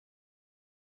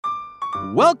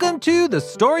Welcome to the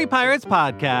Story Pirates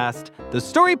Podcast. The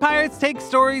Story Pirates take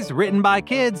stories written by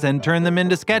kids and turn them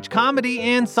into sketch comedy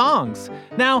and songs.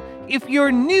 Now, if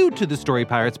you're new to the Story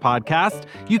Pirates Podcast,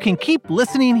 you can keep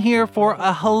listening here for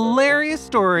a hilarious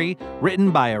story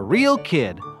written by a real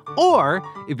kid. Or,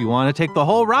 if you want to take the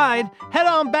whole ride, head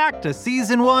on back to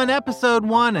Season 1, Episode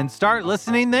 1 and start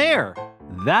listening there.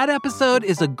 That episode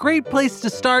is a great place to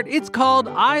start. It's called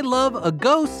I Love a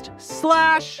Ghost /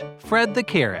 Fred the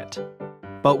Carrot.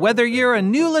 But whether you're a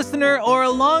new listener or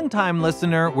a longtime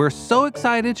listener, we're so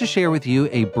excited to share with you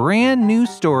a brand new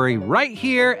story right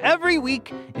here every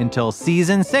week until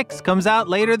Season 6 comes out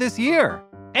later this year.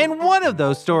 And one of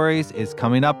those stories is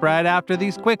coming up right after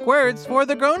these quick words for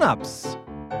the grown-ups.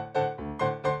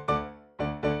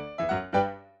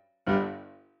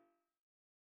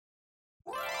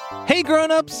 Hey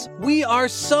grown-ups, we are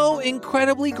so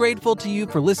incredibly grateful to you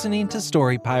for listening to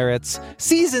Story Pirates.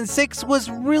 Season 6 was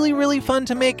really fun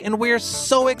to make, and we're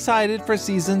so excited for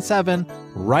Season 7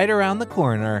 right around the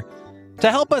corner.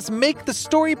 To help us make the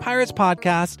Story Pirates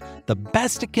podcast the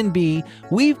best it can be,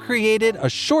 we've created a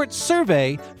short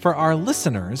survey for our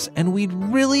listeners, and we'd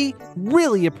really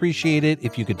appreciate it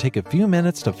if you could take a few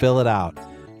minutes to fill it out.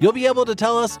 You'll be able to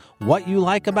tell us what you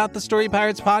like about the Story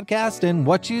Pirates podcast and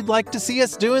what you'd like to see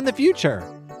us do in the future.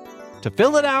 To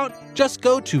fill it out, just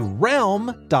go to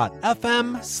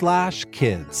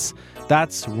realm.fm/kids.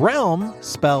 That's realm,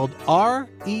 spelled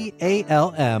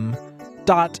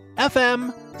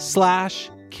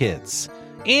REALM.FM/kids.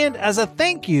 And as a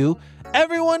thank you,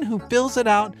 everyone who fills it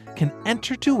out can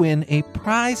enter to win a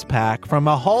prize pack from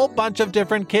a whole bunch of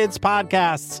different kids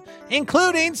podcasts,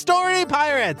 including Story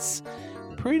Pirates.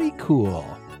 Pretty cool.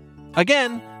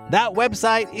 Again, that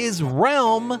website is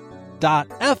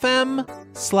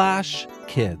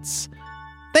realm.fm/kids.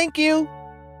 Thank you.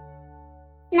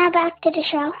 Now back to the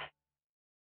show.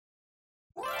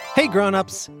 Hey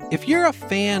grown-ups, if you're a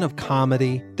fan of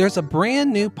comedy, there's a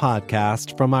brand new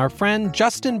podcast from our friend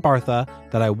Justin Bartha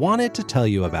that I wanted to tell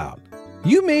you about.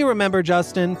 You may remember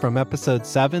Justin from episode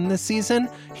 7 this season.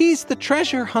 He's the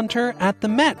treasure hunter at the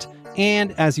Met,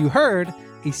 and as you heard,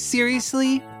 a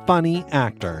seriously funny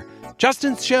actor.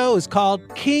 Justin's show is called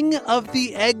King of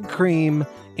the Egg Cream,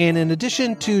 and in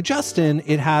addition to Justin,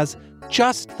 it has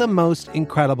just the most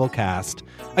incredible cast.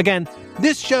 Again,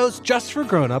 this show's just for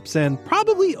grown-ups and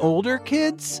probably older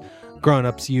kids.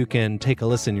 Grown-ups, you can take a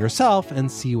listen yourself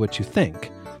and see what you think.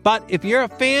 But if you're a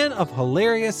fan of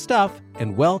hilarious stuff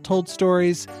and well-told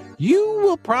stories, you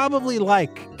will probably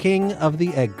like King of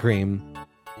the Egg Cream.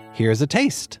 Here's a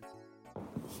taste.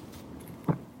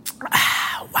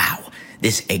 Wow,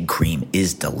 this egg cream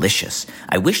is delicious.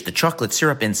 I wish the chocolate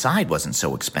syrup inside wasn't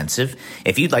so expensive.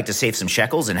 If you'd like to save some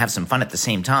shekels and have some fun at the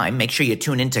same time, make sure you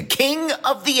tune into King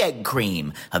of the Egg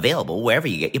Cream, available wherever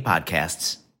you get your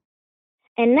podcasts.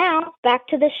 And now, back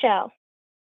to the show.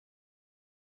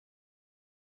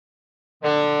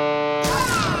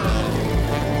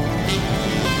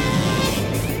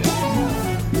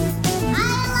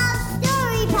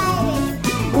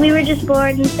 We were just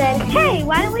bored and said, hey,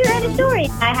 why don't we write a story?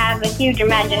 I have a huge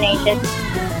imagination.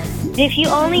 If you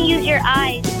only use your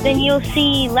eyes, then you'll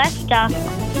see less stuff.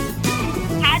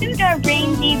 How did our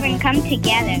brains even come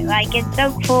together? Like, it's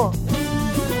so cool.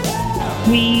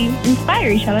 We inspire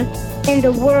each other. And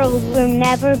the world will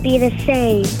never be the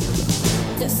same.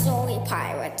 The Story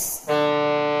Pirates.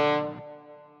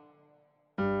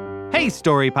 Hey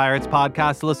Story Pirates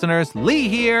podcast listeners, Lee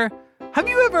here. Have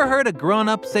you ever heard a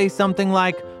grown-up say something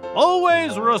like,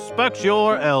 always respect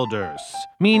your elders?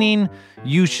 Meaning,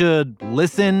 you should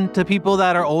listen to people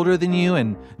that are older than you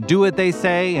and do what they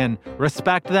say and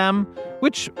respect them,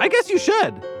 which I guess you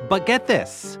should. But get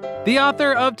this, the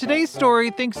author of today's story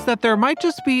thinks that there might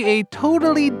just be a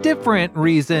totally different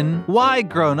reason why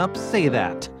grown-ups say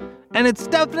that. And it's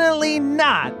definitely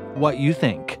not what you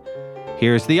think.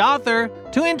 Here's the author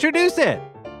to introduce it.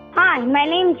 Hi, my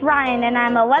name's Ryan, and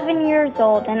I'm 11 years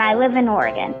old, and I live in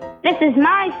Oregon. This is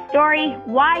my story,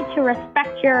 Why to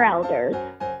Respect Your Elders.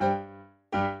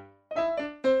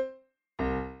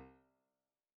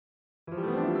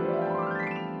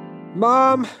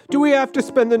 Mom, do we have to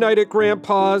spend the night at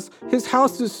Grandpa's? His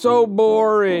house is so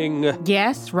boring.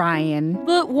 Yes, Ryan.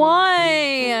 But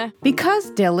why?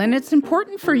 Because, Dylan, it's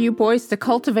important for you boys to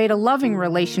cultivate a loving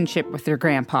relationship with your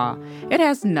grandpa. It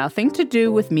has nothing to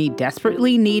do with me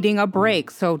desperately needing a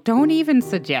break, so don't even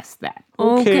suggest that.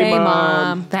 Okay,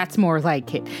 Mom. That's more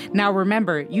like it. Now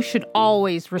remember, you should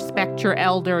always respect your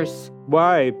elders.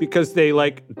 Why? Because they,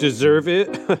 deserve it?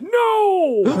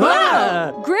 No!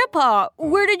 Grandpa,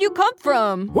 where did you come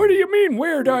from? What do you mean,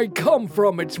 where'd I come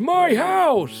from? It's my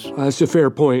house. That's a fair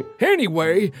point.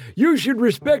 Anyway, you should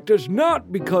respect us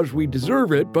not because we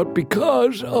deserve it, but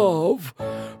because of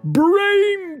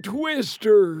brain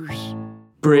twisters.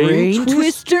 Brain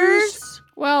twisters?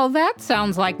 Well, that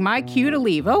sounds like my cue to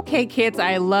leave. Okay, kids,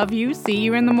 I love you. See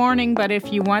you in the morning. But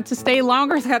if you want to stay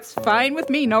longer, that's fine with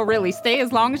me. No, really, stay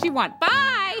as long as you want.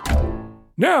 Bye!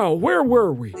 Now, where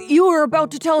were we? You were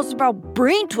about to tell us about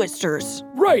brain twisters.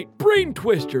 Right, brain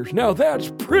twisters. Now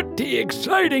that's pretty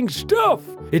exciting stuff.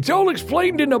 It's all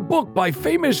explained in a book by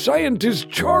famous scientist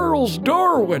Charles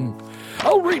Darwin.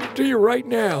 I'll read it to you right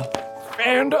now.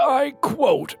 And I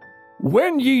quote,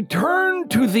 "When ye turn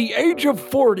to the age of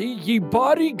 40, ye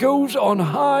body goes on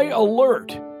high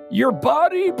alert. Your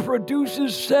body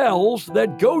produces cells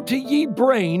that go to ye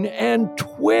brain and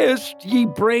twist ye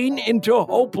brain into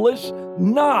hopeless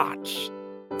knots.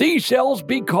 These cells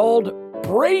be called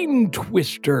brain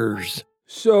twisters."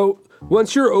 So,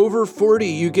 once you're over 40,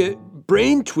 you get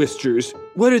brain twisters.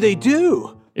 What do they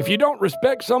do? If you don't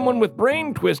respect someone with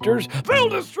brain twisters, they'll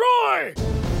destroy!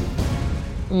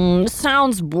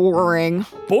 Sounds boring.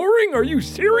 Boring? Are you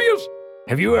serious?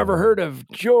 Have you ever heard of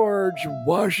George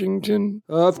Washington?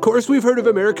 Of course we've heard of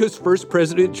America's first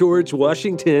president, George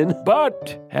Washington.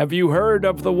 But have you heard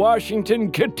of the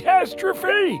Washington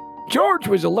catastrophe? George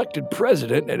was elected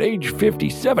president at age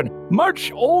 57,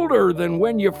 much older than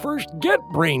when you first get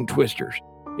brain twisters.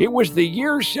 It was the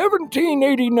year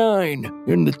 1789,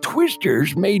 and the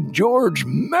twisters made George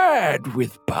mad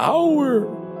with power.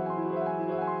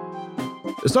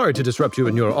 Sorry to disrupt you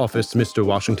in your office, Mr.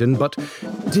 Washington, but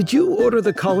did you order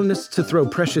the colonists to throw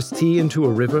precious tea into a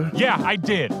river? Yeah, I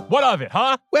did. What of it,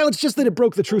 huh? Well, it's just that it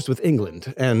broke the truce with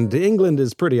England, and England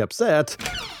is pretty upset.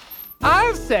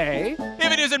 I'll say,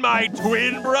 if it isn't my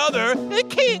twin brother,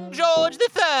 King George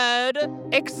III.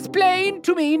 Explain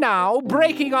to me now,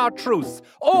 breaking our truce,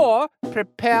 or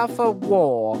prepare for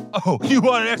war. Oh, you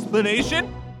want an explanation?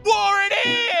 War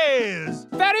it is!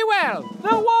 Very well,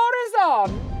 the war is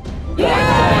on.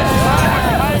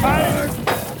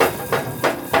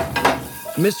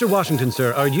 Mr. Washington,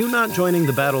 sir, are you not joining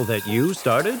the battle that you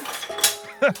started?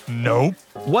 Nope.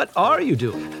 What are you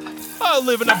doing?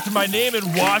 Living up to my name and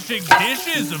washing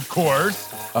dishes, of course.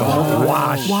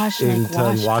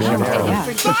 Washington.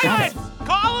 Silence!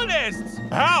 Colonists!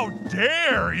 How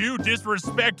dare you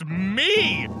disrespect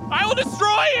me! I will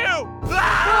destroy you!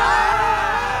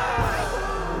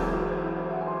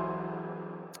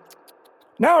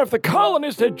 Now, if the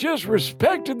colonists had just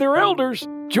respected their elders,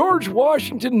 George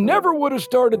Washington never would have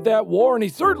started that war, and he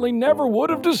certainly never would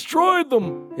have destroyed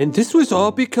them. And this was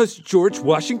all because George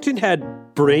Washington had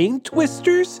brain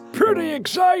twisters? Pretty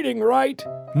exciting, right?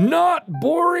 Not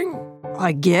boring?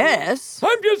 I guess.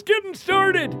 I'm just getting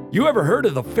started. You ever heard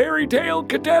of the fairy tale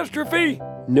catastrophe?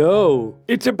 No.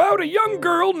 It's about a young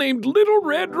girl named Little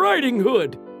Red Riding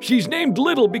Hood. She's named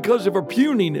Little because of her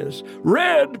puniness,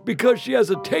 Red because she has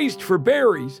a taste for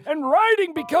berries, and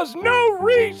riding because no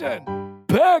reason.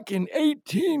 Back in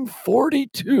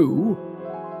 1842...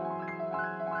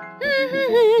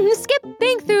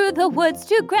 Skipping through the woods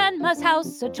to Grandma's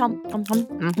house, a chomp, chomp,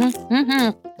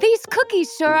 chomp. These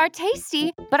cookies sure are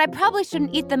tasty, but I probably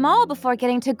shouldn't eat them all before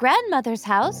getting to Grandmother's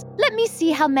house. Let me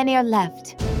see how many are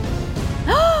left.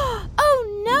 Oh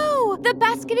no! The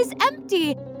basket is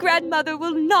empty! Grandmother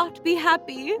will not be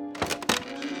happy.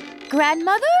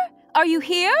 Grandmother? Are you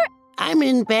here? I'm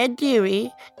in bed,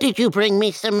 dearie. Did you bring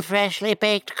me some freshly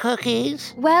baked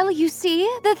cookies? Well, you see,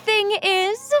 the thing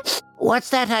is... What's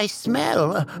that I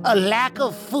smell? A lack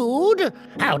of food?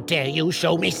 How dare you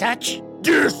show me such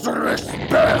disrespect?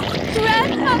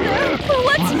 Grandmother,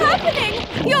 what's happening?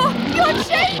 You're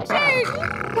changing!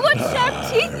 What sharp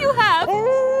teeth you have!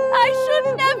 I should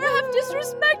never have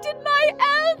disrespected my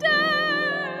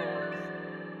elders!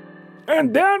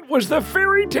 And that was the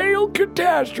fairy tale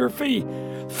catastrophe.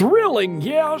 Thrilling,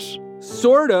 yes?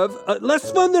 Sort of.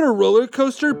 Less fun than a roller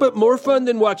coaster, but more fun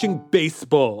than watching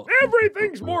baseball.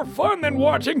 Everything's more fun than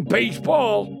watching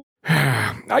baseball.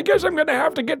 I guess I'm gonna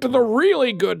have to get to the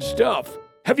really good stuff.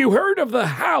 Have you heard of the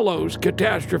Hallows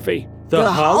catastrophe?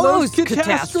 The Hallows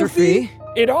catastrophe?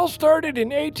 It all started in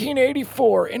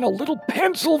 1884 in a little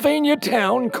Pennsylvania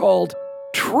town called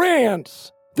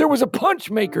Trance. There was a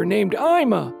punch maker named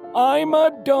Ima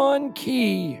Dawn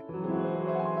Key.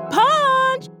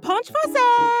 Punch! Punch for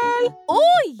sale!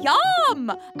 Oh,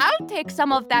 yum! I'll take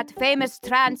some of that famous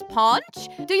trans punch.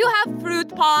 Do you have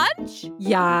fruit punch?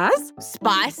 Yes.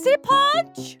 Spicy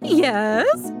punch?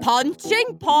 Yes.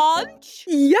 Punching punch?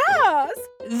 Yes.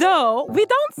 Though we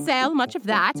don't sell much of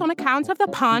that on account of the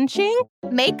punching.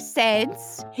 Makes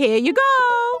sense. Here you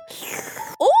go.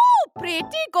 Oh,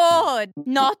 pretty good.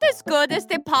 Not as good as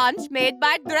the punch made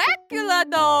by Dracula,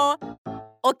 though.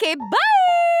 Okay, bye!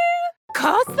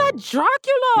 Casa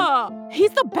Dracula!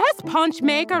 He's the best punch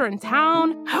maker in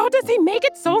town. How does he make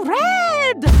it so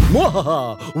red?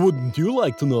 Mwahaha! Wouldn't you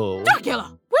like to know?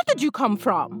 Dracula, where did you come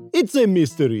from? It's a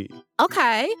mystery.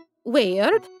 Okay,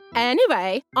 weird.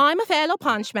 Anyway, I'm a fellow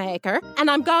punch maker, and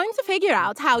I'm going to figure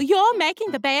out how you're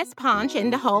making the best punch in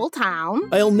the whole town.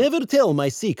 I'll never tell my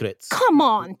secrets. Come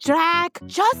on, Drac,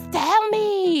 just tell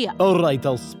me. All right,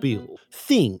 I'll spill.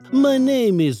 Think, my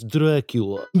name is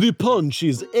Dracula. The punch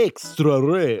is extra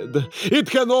red. It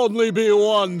can only be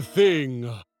one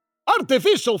thing.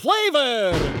 Artificial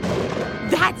flavor!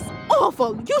 That's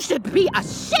awful. You should be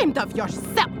ashamed of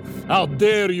yourself. How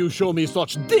dare you show me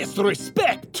such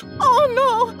disrespect? Oh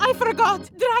no, I forgot.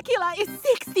 Dracula is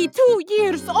 62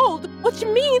 years old, which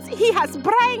means he has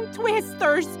brain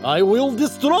twisters. I will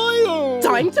destroy you!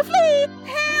 Time to flee!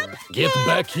 Help! Get help,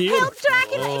 back here! Help,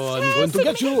 Dracula! Oh, it's I'm going to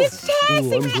get you! It's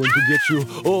chasing I'm going to get you!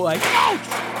 Oh,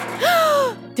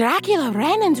 Ouch! Dracula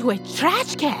ran into a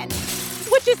trash can,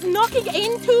 which is knocking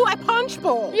into a punch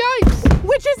bowl. Yikes!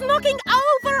 Which is knocking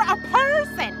over a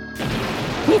person.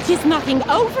 Which is knocking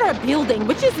over a building,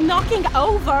 which is knocking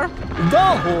over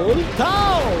the whole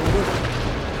town!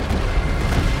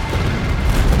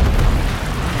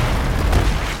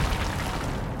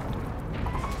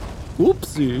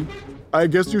 Oopsie. I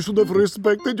guess you should have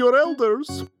respected your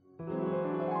elders.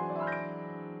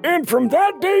 And from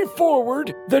that day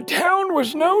forward, the town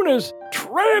was known as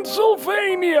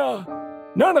Transylvania.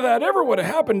 None of that ever would have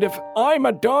happened if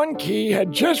Ima Donkey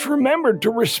had just remembered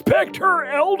to respect her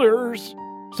elders.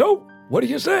 So, what do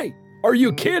you say? Are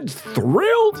you kids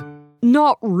thrilled?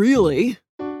 Not really.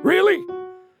 Really?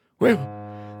 Well,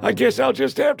 I guess I'll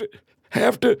just have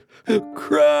to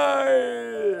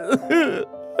cry.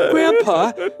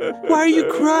 Grandpa, why are you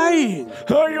crying?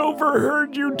 I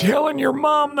overheard you telling your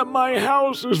mom that my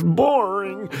house is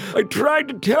boring. I tried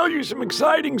to tell you some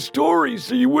exciting stories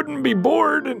so you wouldn't be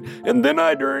bored, and then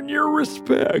I'd earn your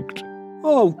respect.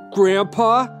 Oh,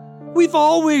 Grandpa, we've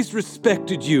always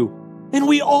respected you, and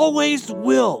we always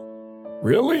will.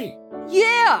 Really?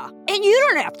 Yeah, and you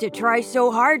don't have to try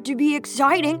so hard to be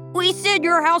exciting. We said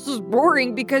your house is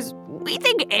boring because we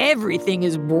think everything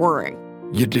is boring.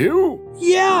 You do?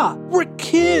 Yeah, we're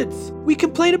kids. We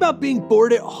complain about being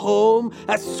bored at home,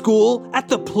 at school, at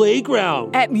the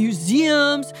playground. At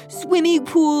museums, swimming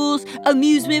pools,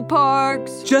 amusement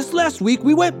parks. Just last week,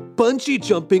 we went bungee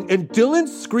jumping, and Dylan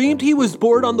screamed he was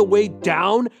bored on the way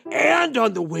down and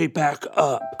on the way back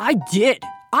up. I did.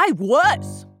 I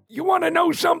was. You want to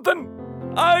know something?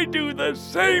 I do the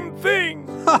same thing.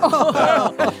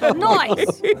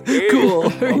 Nice. Cool.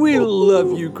 We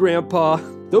love you, Grandpa.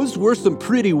 Those were some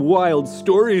pretty wild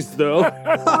stories, though.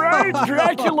 Right?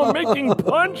 Dracula making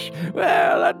punch?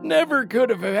 Well, that never could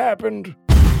have happened.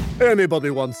 Anybody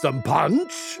want some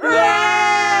punch?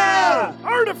 Ah!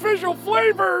 Artificial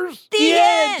flavors! The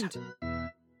end!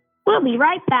 We'll be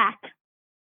right back.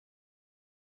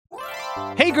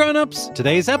 Hey grown-ups,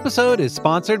 today's episode is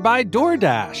sponsored by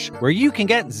DoorDash, where you can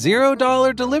get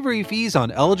 $0 delivery fees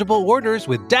on eligible orders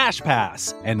with Dash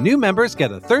Pass, and new members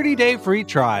get a 30-day free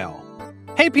trial.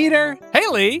 Hey Peter! Hey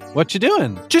Lee! What you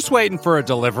doing? Just waiting for a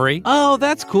delivery. Oh,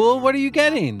 that's cool. What are you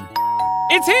getting?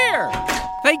 It's here!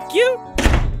 Thank you!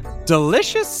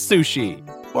 Delicious sushi.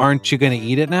 Aren't you gonna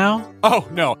eat it now? Oh,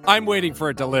 no, I'm waiting for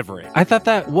a delivery. I thought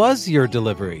that was your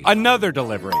delivery. Another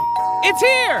delivery. It's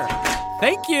here!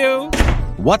 Thank you!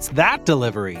 What's that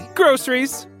delivery?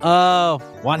 Groceries. Oh,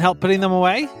 want help putting them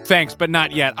away? Thanks, but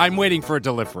not yet. I'm waiting for a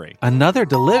delivery. Another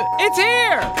delivery? It's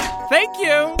here! Thank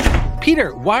you!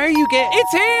 Peter, why are you getting...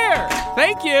 It's here!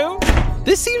 Thank you!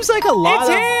 This seems like a lot It's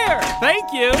here!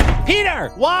 Thank you!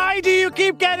 Peter, why do you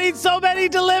keep getting so many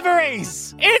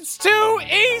deliveries? It's too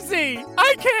easy!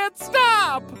 I can't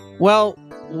stop! Well,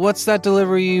 what's that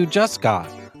delivery you just got?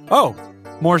 Oh,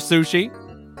 more sushi?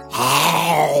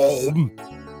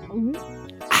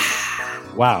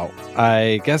 Wow,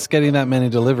 I guess getting that many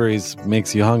deliveries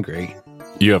makes you hungry.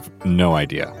 You have no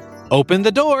idea. Open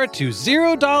the door to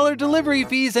 $0 delivery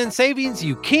fees and savings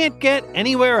you can't get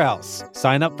anywhere else.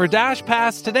 Sign up for Dash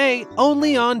Pass today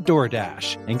only on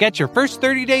DoorDash and get your first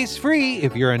 30 days free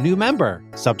if you're a new member.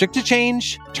 Subject to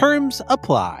change. Terms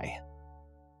apply.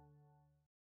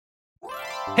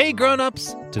 Hey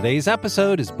grown-ups! Today's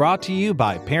episode is brought to you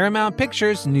by Paramount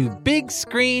Pictures' new big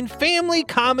screen family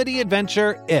comedy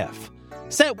adventure, If.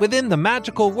 Set within the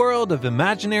magical world of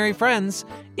imaginary friends,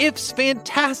 If's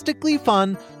fantastically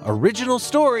fun, original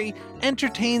story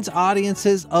entertains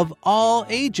audiences of all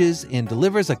ages and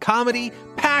delivers a comedy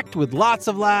packed with lots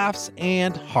of laughs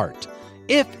and heart.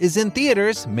 If is in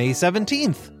theaters May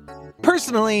 17th.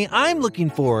 Personally, I'm looking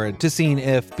forward to seeing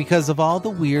If because of all the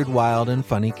weird, wild, and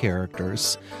funny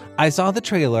characters. I saw the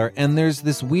trailer, and there's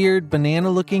this weird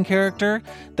banana-looking character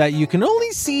that you can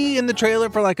only see in the trailer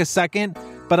for like a second,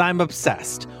 but I'm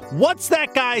obsessed. What's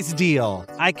that guy's deal?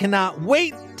 I cannot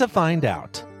wait to find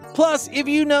out. Plus, if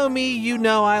you know me, you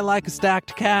know I like a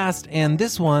stacked cast, and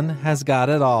this one has got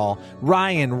it all.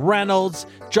 Ryan Reynolds,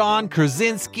 John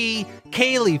Krasinski,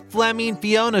 Kaylee Fleming,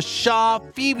 Fiona Shaw,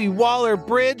 Phoebe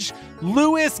Waller-Bridge,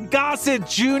 Louis Gossett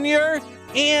Jr.,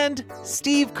 and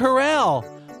Steve Carell.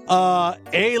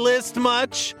 A-list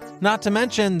much? Not to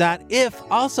mention that If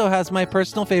also has my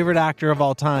personal favorite actor of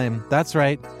all time. That's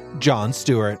right, Jon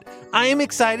Stewart. I am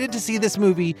excited to see this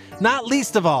movie, not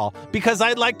least of all, because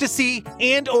I'd like to see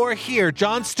and or hear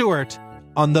Jon Stewart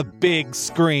on the big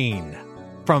screen.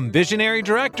 From visionary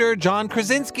director John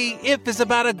Krasinski, If is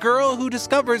about a girl who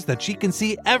discovers that she can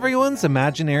see everyone's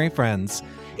imaginary friends.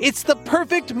 It's the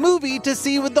perfect movie to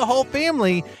see with the whole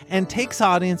family and takes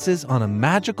audiences on a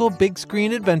magical big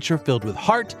screen adventure filled with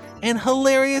heart and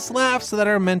hilarious laughs that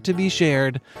are meant to be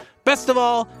shared. Best of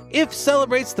all, If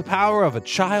celebrates the power of a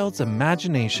child's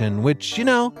imagination, which,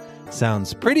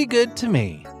 sounds pretty good to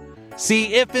me.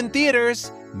 See If in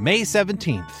theaters May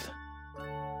 17th.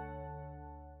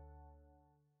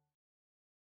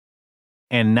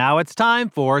 And now it's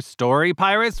time for Story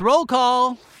Pirates Roll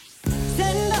Call.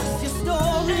 Send us your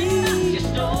story.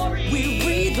 We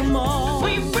read them all.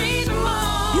 You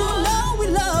know we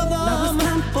love them. Now it's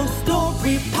time for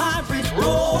Story Pirates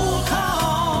Roll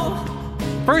Call.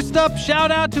 First up,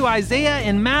 shout out to Isaiah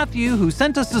and Matthew who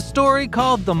sent us a story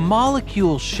called The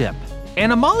Molecule Ship.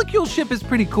 And a molecule ship is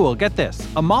pretty cool. Get this.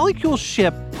 A molecule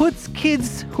ship puts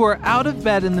kids who are out of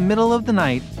bed in the middle of the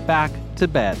night back to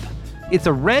bed. It's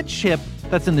a red ship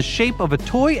that's in the shape of a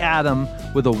toy atom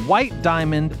with a white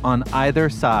diamond on either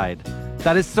side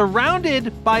that is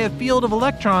surrounded by a field of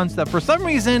electrons that for some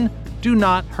reason do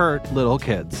not hurt little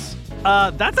kids.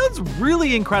 That sounds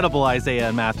really incredible, Isaiah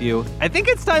and Matthew. I think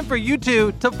it's time for you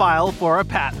two to file for a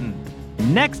patent.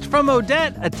 Next from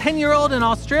Odette, a 10-year-old in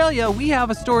Australia, we have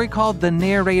a story called The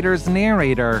Narrator's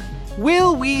Narrator.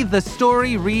 Will we, the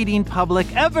story reading public,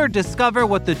 ever discover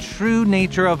what the true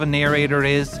nature of a narrator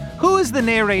is? Who is the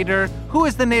narrator? Who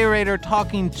is the narrator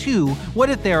talking to? What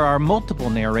if there are multiple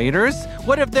narrators?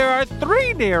 What if there are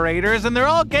 3 narrators and they're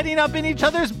all getting up in each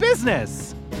other's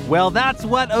business? Well, that's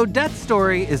what Odette's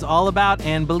story is all about,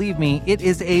 and believe me, it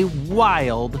is a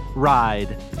wild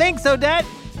ride. Thanks, Odette!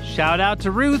 Shout out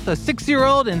to Ruth, a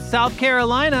 6-year-old in South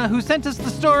Carolina, who sent us the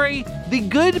story, The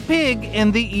Good Pig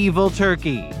and the Evil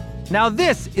Turkey. Now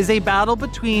this is a battle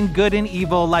between good and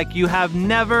evil like you have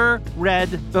never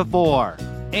read before.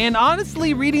 And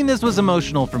honestly, reading this was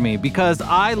emotional for me because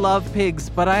I love pigs,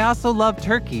 but I also love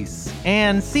turkeys.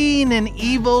 And seeing an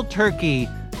evil turkey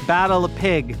battle a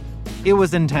pig, it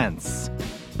was intense.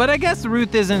 But I guess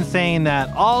Ruth isn't saying that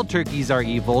all turkeys are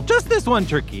evil, just this one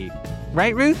turkey.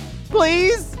 Right, Ruth?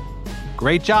 Please?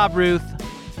 Great job, Ruth.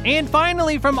 And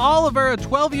finally, from Oliver, a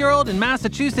 12-year-old in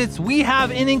Massachusetts, we have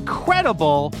an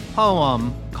incredible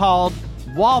poem called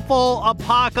Waffle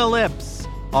Apocalypse.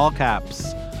 All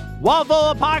caps.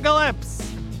 Waffle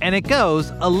Apocalypse! And it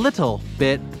goes a little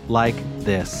bit like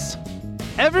this.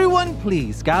 Everyone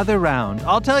please gather round.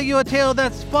 I'll tell you a tale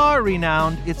that's far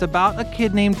renowned. It's about a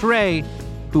kid named Ray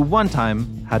who one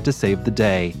time had to save the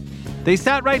day. They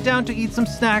sat right down to eat some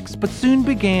snacks, but soon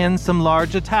began some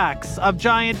large attacks of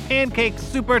giant pancakes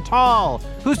super tall,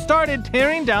 who started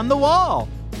tearing down the wall.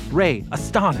 Ray,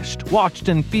 astonished, watched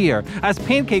in fear as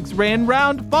pancakes ran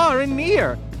round far and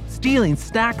near. Stealing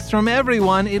snacks from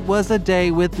everyone, it was a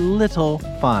day with little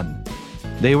fun.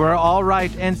 They were all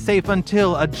right and safe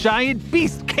until a giant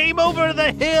beast came over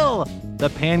the hill. The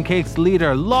pancakes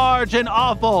leader, large and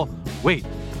awful. Wait,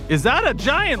 is that a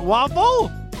giant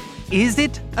waffle? Is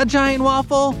it a giant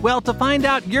waffle? Well, to find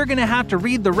out, you're going to have to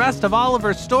read the rest of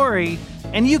Oliver's story.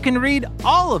 And you can read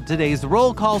all of today's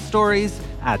roll call stories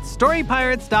at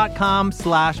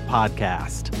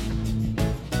storypirates.com/podcast.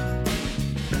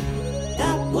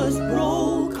 That was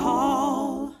roll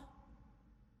call.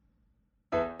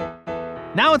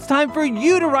 Now it's time for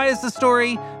you to write us a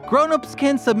story. Grown-ups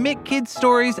can submit kids'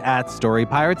 stories at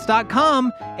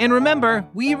storypirates.com. And remember,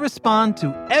 we respond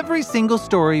to every single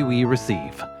story we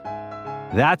receive.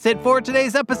 That's it for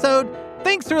today's episode.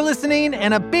 Thanks for listening,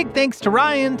 and a big thanks to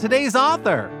Ryan, today's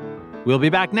author. We'll be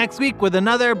back next week with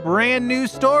another brand new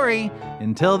story.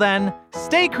 Until then,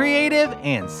 stay creative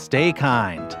and stay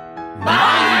kind.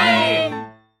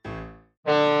 Bye!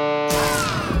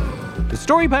 The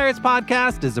Story Pirates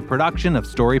Podcast is a production of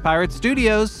Story Pirates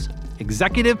Studios,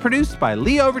 executive produced by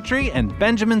Lee Overtree and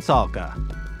Benjamin Salka.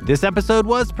 This episode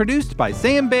was produced by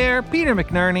Sam Baer, Peter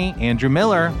McNerney, Andrew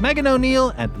Miller, Megan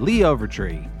O'Neill, and Lee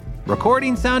Overtree.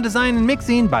 Recording, sound design, and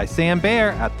mixing by Sam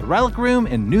Baer at the Relic Room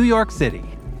in New York City.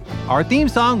 Our theme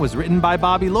song was written by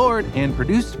Bobby Lord and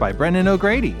produced by Brendan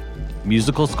O'Grady.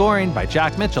 Musical scoring by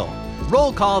Jack Mitchell.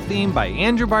 Roll call theme by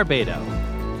Andrew Barbado.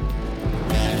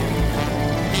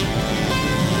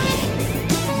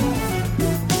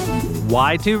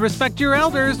 Why to Respect Your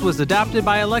Elders was adapted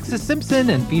by Alexis Simpson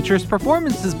and features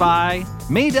performances by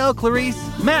Maydell Clarice,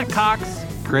 Matt Cox,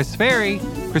 Chris Ferry,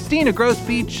 Christina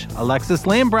Grosbeach, Alexis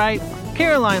Lambright,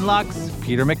 Caroline Lux,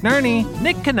 Peter McNerney,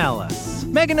 Nick Kanellis,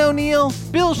 Megan O'Neill,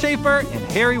 Bill Schaefer,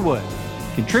 and Harry Wood.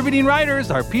 Contributing writers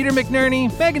are Peter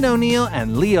McNerney, Megan O'Neill,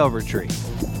 and Lee Overtree.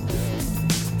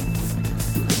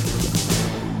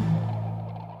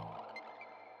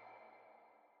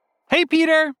 Hey,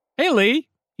 Peter. Hey, Lee.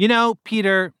 You know,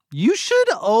 Peter, you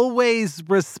should always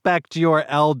respect your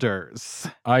elders.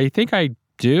 I think I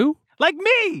do. Like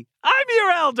me! I'm your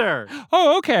elder!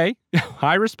 Oh, okay.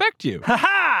 I respect you.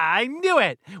 Ha-ha! I knew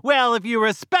it! Well, if you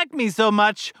respect me so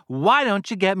much, why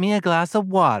don't you get me a glass of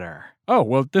water? Oh,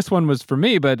 well, this one was for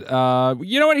me, but,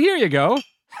 you know what? Here you go.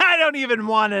 I don't even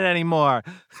want it anymore.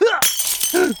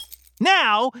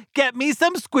 Now, get me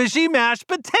some squishy mashed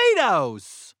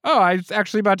potatoes! Oh, I was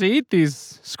actually about to eat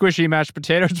these squishy mashed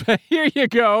potatoes, but here you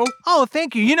go. Oh,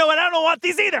 thank you. You know what? I don't want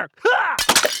these either. Ha!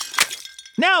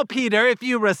 Now, Peter, if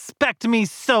you respect me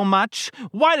so much,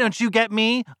 why don't you get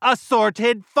me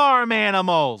assorted farm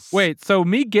animals? Wait, so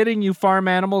me getting you farm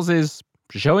animals is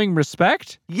showing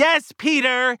respect? Yes,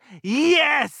 Peter.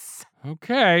 Yes.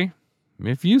 Okay,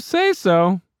 if you say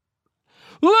so.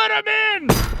 Let him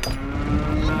in!